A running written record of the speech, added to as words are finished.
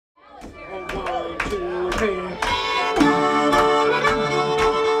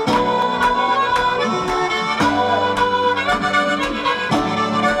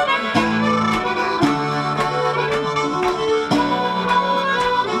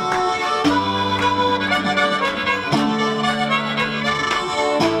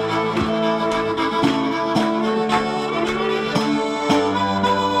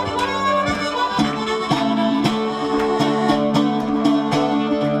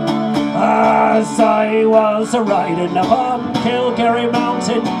As I was a-riding up on Kilgarry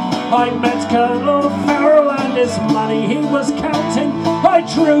Mountain, I met Colonel Farrell and his money he was counting. I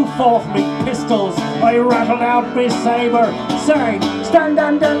drew forth me pistols, I rattled out me sabre, saying, stand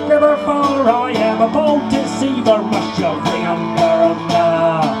and deliver, for I am a bold deceiver. Must you ring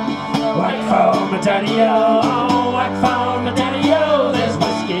whack for my daddy-o, whack for my daddy-o, there's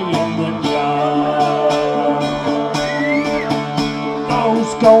whiskey in the jar.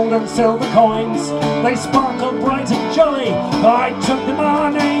 Those gold and silver coins, they sparkled bright and jolly. I took the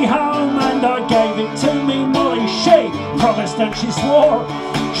money home and I gave it to me Molly. She promised and she swore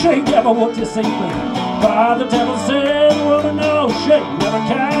she never would deceive me, but the devil said, woman, no, she never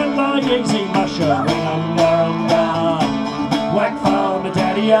can lie easy. Musha, ring whack for my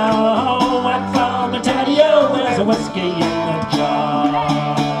daddy-o, whack for my daddy-o, there's a whiskey in the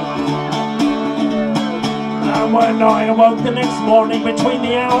jar. And when I awoke the next morning between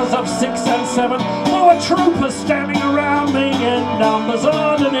the hours of 6 and 7, there were troopers standing around me in numbers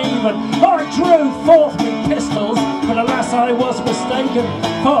odd and even. I drew forth me pistols, but alas I was mistaken,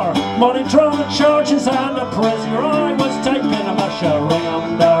 for money drama charges and a prisoner I was taken. A musha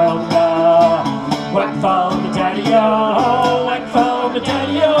ring whack for my daddy-o, whack for my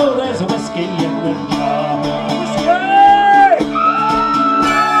daddy-o, there's a whiskey in the jar.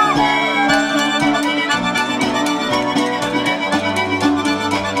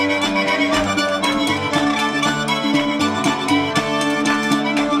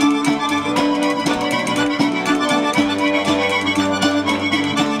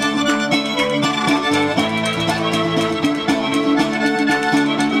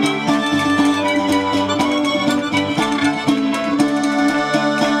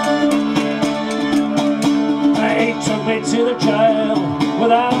 To the jail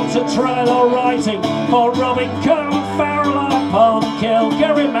without a trial or writing for robbing Colonel Farrell up on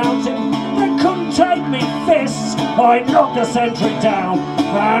Kilgarry Mountain. They couldn't take me fists. I knocked the sentry down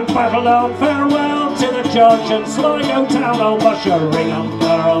and battled on farewell to the judge in Sligo town. Oh, musha ring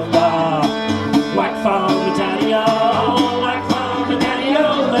whack for the daddy-o, whack for the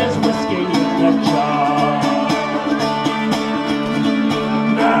daddy-o, there's whiskey in the jar.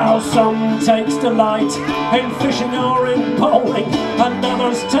 Now some takes delight in fishing or in bowling, and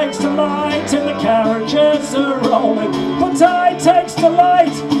others takes delight in the carriages a-rolling. But I takes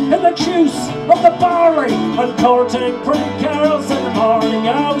delight in the juice of the barley, and courting pretty girls in the morning,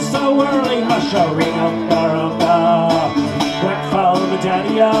 oh so early. Musha ring whack for the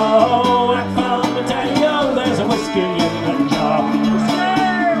daddy-o, whack for the daddy-o, there's a whiskey in the jar.